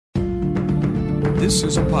This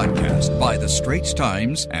is a podcast by The Straits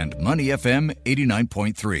Times and Money FM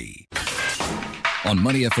 89.3. On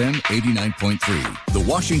Money FM 89.3, The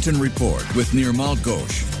Washington Report with Nirmal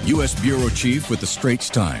Ghosh, U.S. Bureau Chief with The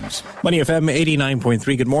Straits Times. Money FM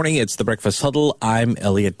 89.3, good morning. It's The Breakfast Huddle. I'm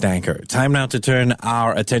Elliot Danker. Time now to turn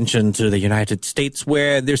our attention to the United States,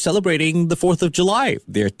 where they're celebrating the 4th of July,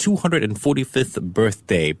 their 245th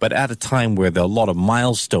birthday, but at a time where there are a lot of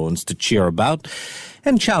milestones to cheer about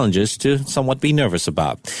and challenges to somewhat be nervous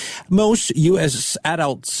about. Most U.S.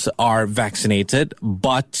 adults are vaccinated,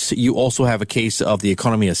 but you also have a case of the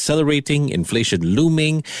economy accelerating, inflation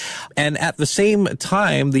looming, and at the same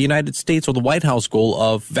time, the United States or the White House goal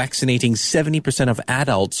of vaccinating 70% of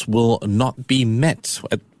adults will not be met,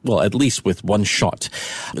 at least with one shot.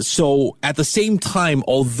 So at the same time,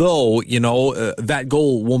 although, that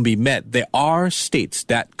goal won't be met, there are states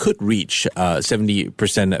that could reach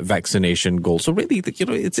 70% vaccination goal. So really,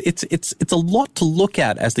 it's a lot to look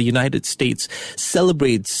at as the United States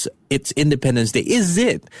celebrates its Independence Day. Is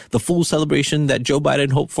it the full celebration that Joe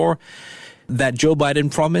Biden hoped for? That Joe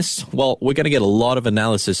Biden promised? Well, we're going to get a lot of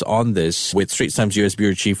analysis on this with Straits Times U.S.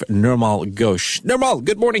 Bureau Chief Nirmal Ghosh. Nirmal,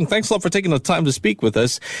 good morning. Thanks a lot for taking the time to speak with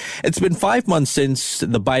us. It's been 5 months since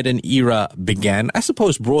the Biden era began. I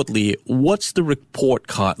suppose broadly, what's the report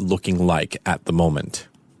card looking like at the moment?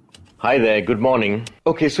 Hi there, good morning.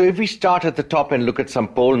 Okay, so if we start at the top and look at some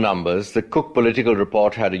poll numbers, the Cook Political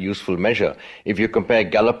Report had a useful measure. If you compare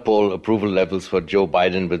Gallup poll approval levels for Joe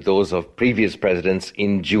Biden with those of previous presidents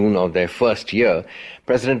in June of their first year,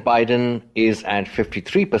 President Biden is at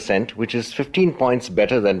 53%, which is 15 points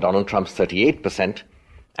better than Donald Trump's 38%,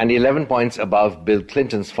 and 11 points above Bill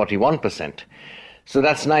Clinton's 41%. So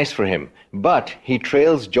that's nice for him. But he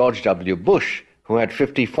trails George W. Bush, who had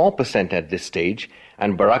 54% at this stage,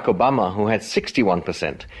 and Barack Obama, who had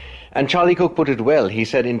 61%. And Charlie Cook put it well. He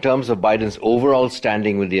said in terms of Biden's overall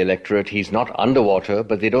standing with the electorate, he's not underwater,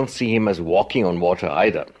 but they don't see him as walking on water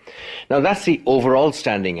either. Now, that's the overall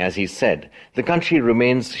standing, as he said. The country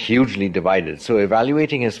remains hugely divided, so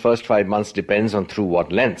evaluating his first 5 months depends on through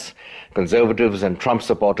what lens. Conservatives and Trump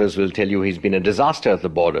supporters will tell you he's been a disaster at the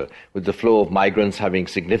border, with the flow of migrants having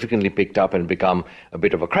significantly picked up and become a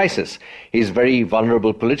bit of a crisis. He's very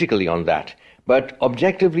vulnerable politically on that. But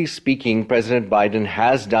objectively speaking, President Biden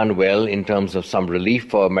has done well in terms of some relief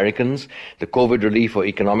for Americans, the COVID relief or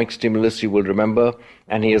economic stimulus, you will remember,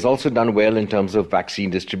 and he has also done well in terms of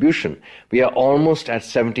vaccine distribution. We are almost at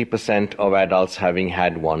 70% of adults having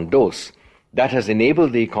had one dose. That has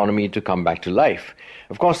enabled the economy to come back to life.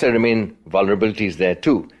 Of course, there remain vulnerabilities there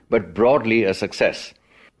too, but broadly a success.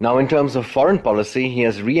 Now, in terms of foreign policy, he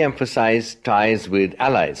has re-emphasized ties with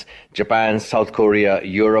allies, Japan, South Korea,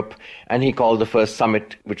 Europe, and he called the first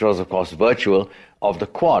summit, which was, of course, virtual, of the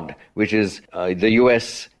Quad, which is the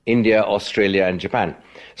US, India, Australia, and Japan.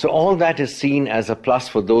 So all that is seen as a plus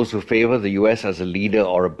for those who favor the US as a leader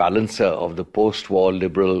or a balancer of the post-war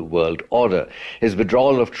liberal world order. His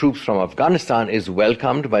withdrawal of troops from Afghanistan is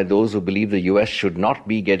welcomed by those who believe the US should not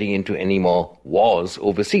be getting into any more wars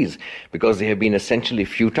overseas, because they have been essentially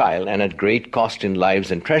futile and at great cost in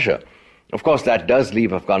lives and treasure. Of course, that does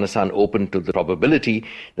leave Afghanistan open to the probability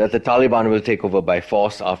that the Taliban will take over by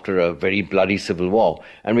force after a very bloody civil war.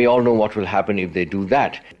 And we all know what will happen if they do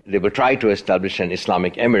that. They will try to establish an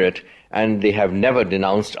Islamic emirate, and they have never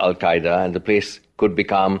denounced Al-Qaeda, and the place could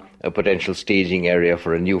become a potential staging area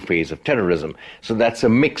for a new phase of terrorism. So that's a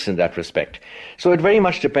mix in that respect. So it very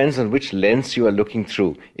much depends on which lens you are looking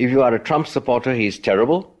through. If you are a Trump supporter, he's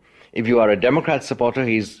terrible. If you are a Democrat supporter,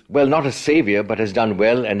 he's, not a savior, but has done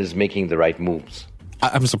well and is making the right moves.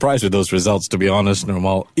 I'm surprised with those results, to be honest,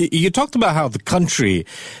 Nirmal. You talked about how the country,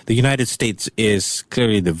 the United States, is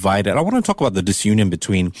clearly divided. I want to talk about the disunion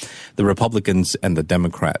between the Republicans and the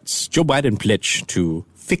Democrats. Joe Biden pledged to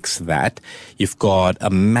fix that. You've got a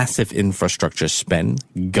massive infrastructure spend,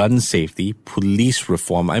 gun safety, police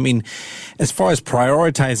reform. I mean, as far as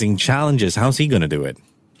prioritizing challenges, how's he going to do it?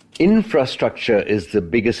 Infrastructure is the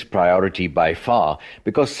biggest priority by far,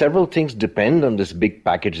 because several things depend on this big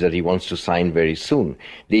package that he wants to sign very soon.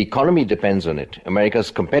 The economy depends on it.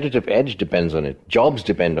 America's competitive edge depends on it. Jobs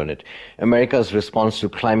depend on it. America's response to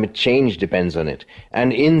climate change depends on it.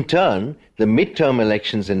 And in turn, the midterm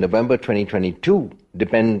elections in November 2022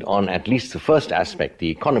 depend on at least the first aspect, the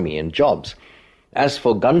economy and jobs. As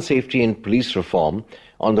for gun safety and police reform,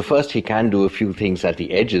 on the first, he can do a few things at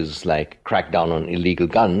the edges, like crack down on illegal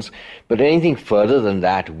guns, but anything further than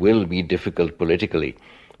that will be difficult politically.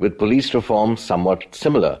 With police reform somewhat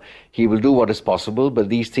similar. He will do what is possible, but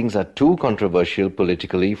these things are too controversial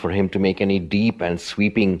politically for him to make any deep and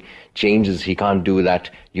sweeping changes. He can't do that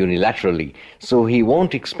unilaterally. So he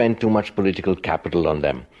won't expend too much political capital on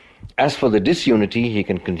them. As for the disunity, he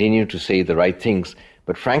can continue to say the right things,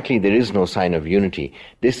 but frankly, there is no sign of unity.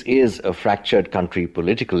 This is a fractured country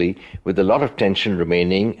politically, with a lot of tension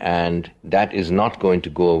remaining, and that is not going to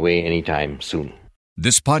go away anytime soon.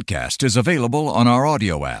 This podcast is available on our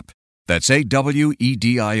audio app. That's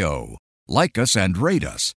AWEDIO. Like us and rate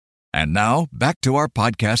us. And now, back to our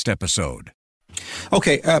podcast episode.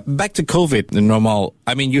 Okay, back to COVID, Nirmal.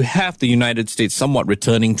 I mean, you have the United States somewhat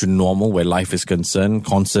returning to normal where life is concerned.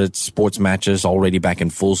 Concerts, sports matches already back in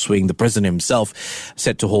full swing. The president himself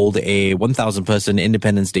set to hold a 1,000-person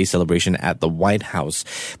Independence Day celebration at the White House.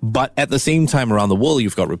 But at the same time around the world,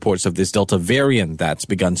 you've got reports of this Delta variant that's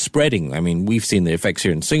begun spreading. I mean, we've seen the effects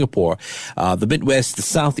here in Singapore. The Midwest, the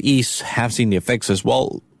Southeast have seen the effects as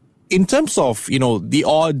well. In terms of, the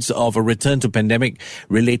odds of a return to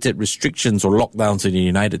pandemic-related restrictions or lockdowns in the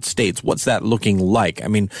United States, what's that looking like? I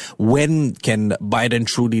mean, when can Biden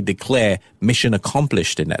truly declare mission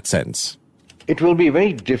accomplished in that sense? It will be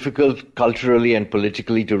very difficult culturally and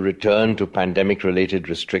politically to return to pandemic-related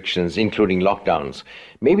restrictions, including lockdowns.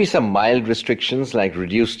 Maybe some mild restrictions like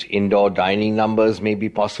reduced indoor dining numbers may be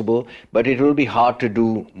possible, but it will be hard to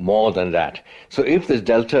do more than that. So if the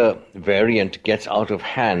Delta variant gets out of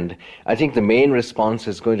hand, I think the main response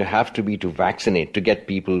is going to have to be to vaccinate, to get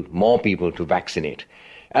more people to vaccinate.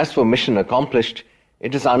 As for mission accomplished,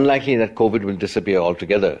 it is unlikely that COVID will disappear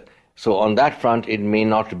altogether. So on that front, it may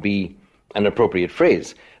not be an appropriate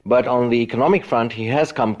phrase. But on the economic front, he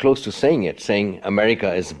has come close to saying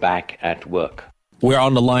America is back at work. We're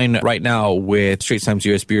on the line right now with Straits Times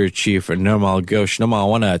U.S. Bureau Chief Nirmal Ghosh. Nirmal, I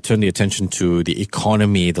want to turn the attention to the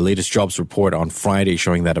economy. The latest jobs report on Friday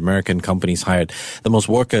showing that American companies hired the most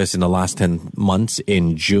workers in the last 10 months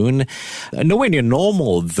in June. Nowhere near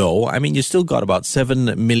normal, though. I mean, you still got about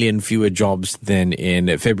 7 million fewer jobs than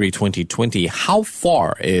in February 2020. How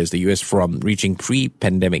far is the U.S. from reaching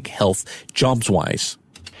pre-pandemic health jobs-wise?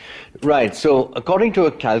 Right. So according to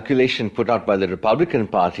a calculation put out by the Republican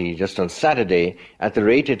Party just on Saturday, at the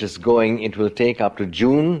rate it is going, it will take up to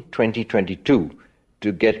June 2022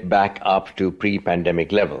 to get back up to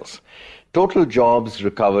pre-pandemic levels. Total jobs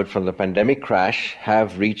recovered from the pandemic crash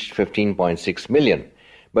have reached 15.6 million.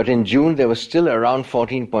 But in June, there was still around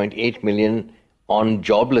 14.8 million on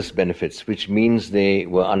jobless benefits, which means they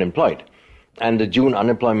were unemployed. And the June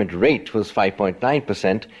unemployment rate was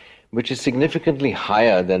 5.9%, which is significantly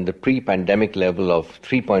higher than the pre-pandemic level of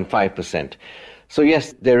 3.5%. So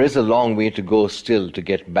yes, there is a long way to go still to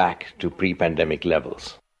get back to pre-pandemic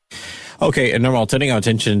levels. Okay, and Nirmal, turning our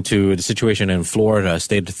attention to the situation in Florida,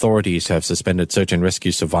 state authorities have suspended search and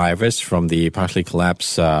rescue survivors from the partially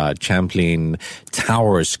collapsed Champlain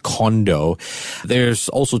Towers condo. There's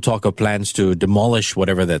also talk of plans to demolish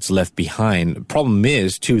whatever that's left behind. Problem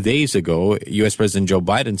is, 2 days ago, U.S. President Joe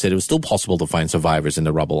Biden said it was still possible to find survivors in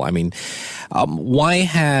the rubble. I mean, why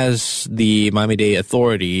has the Miami-Dade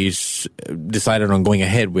authorities decided on going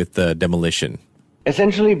ahead with the demolition?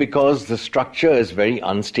 Essentially because the structure is very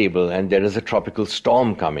unstable and there is a tropical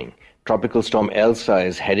storm coming. Tropical storm Elsa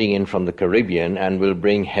is heading in from the Caribbean and will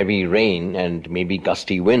bring heavy rain and maybe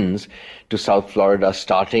gusty winds to South Florida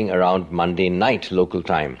starting around Monday night local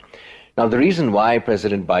time. Now, the reason why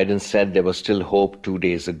President Biden said there was still hope 2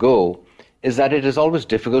 days ago is that it is always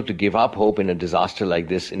difficult to give up hope in a disaster like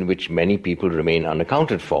this in which many people remain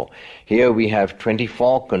unaccounted for. Here we have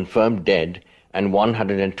 24 confirmed dead and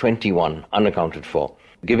 121 unaccounted for.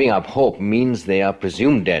 Giving up hope means they are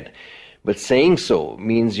presumed dead, but saying so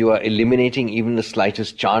means you are eliminating even the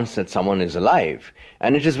slightest chance that someone is alive.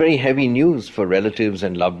 And it is very heavy news for relatives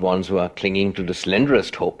and loved ones who are clinging to the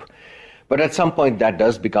slenderest hope. But at some point that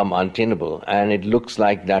does become untenable, and it looks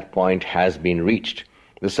like that point has been reached.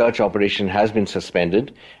 The search operation has been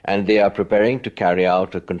suspended, and they are preparing to carry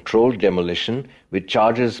out a controlled demolition with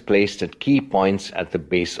charges placed at key points at the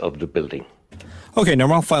base of the building. Okay,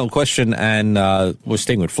 Nirmal, final question, and we're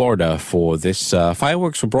staying with Florida for this.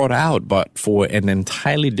 Fireworks were brought out, but for an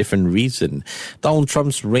entirely different reason. Donald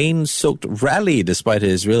Trump's rain-soaked rally, despite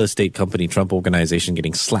his real estate company Trump Organization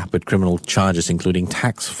getting slapped with criminal charges, including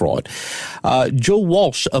tax fraud. Joe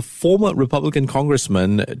Walsh, a former Republican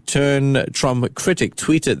congressman turned Trump critic,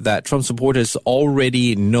 tweeted that Trump supporters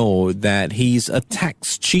already know that he's a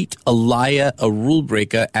tax cheat, a liar, a rule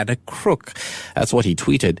breaker, and a crook. That's what he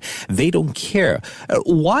tweeted. They don't care.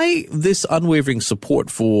 Why this unwavering support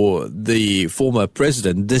for the former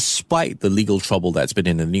president despite the legal trouble that's been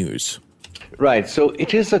in the news? Right, so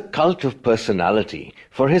it is a cult of personality.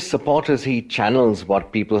 For his supporters, he channels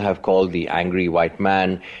what people have called the angry white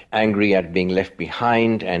man, angry at being left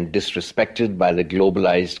behind and disrespected by the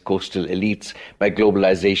globalized coastal elites, by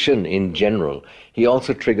globalization in general. He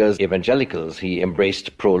also triggers evangelicals. He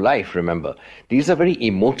embraced pro-life, remember. These are very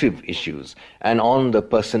emotive issues. And on the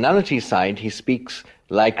personality side, he speaks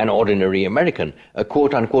like an ordinary American, a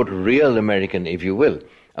quote-unquote real American, if you will.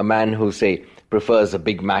 A man who, say, prefers a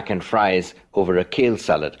Big Mac and fries over a kale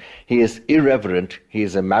salad. He is irreverent, he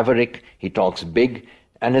is a maverick, he talks big,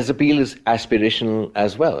 and his appeal is aspirational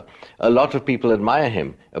as well. A lot of people admire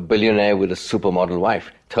him, a billionaire with a supermodel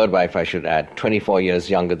wife, third wife I should add, 24 years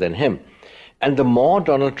younger than him. And the more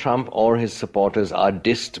Donald Trump or his supporters are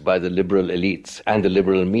dissed by the liberal elites and the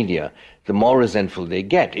liberal media, the more resentful they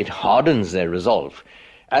get. It hardens their resolve.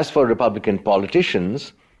 As for Republican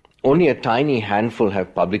politicians, only a tiny handful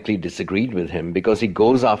have publicly disagreed with him because he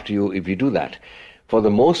goes after you if you do that. For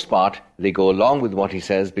the most part, they go along with what he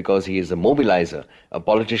says because he is a mobilizer. A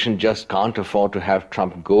politician just can't afford to have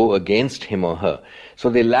Trump go against him or her. So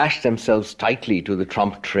they lash themselves tightly to the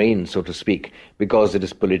Trump train, so to speak, because it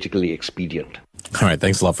is politically expedient. All right,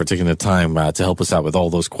 thanks a lot for taking the time to help us out with all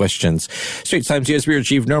those questions. Straits Times US Bureau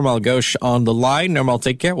Chief Nirmal Ghosh on the line. Nirmal,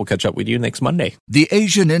 take care. We'll catch up with you next Monday. The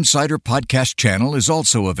Asian Insider Podcast channel is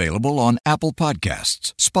also available on Apple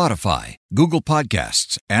Podcasts, Spotify, Google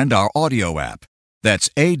Podcasts, and our audio app. That's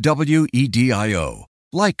AWEDIO.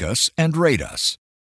 Like us and rate us.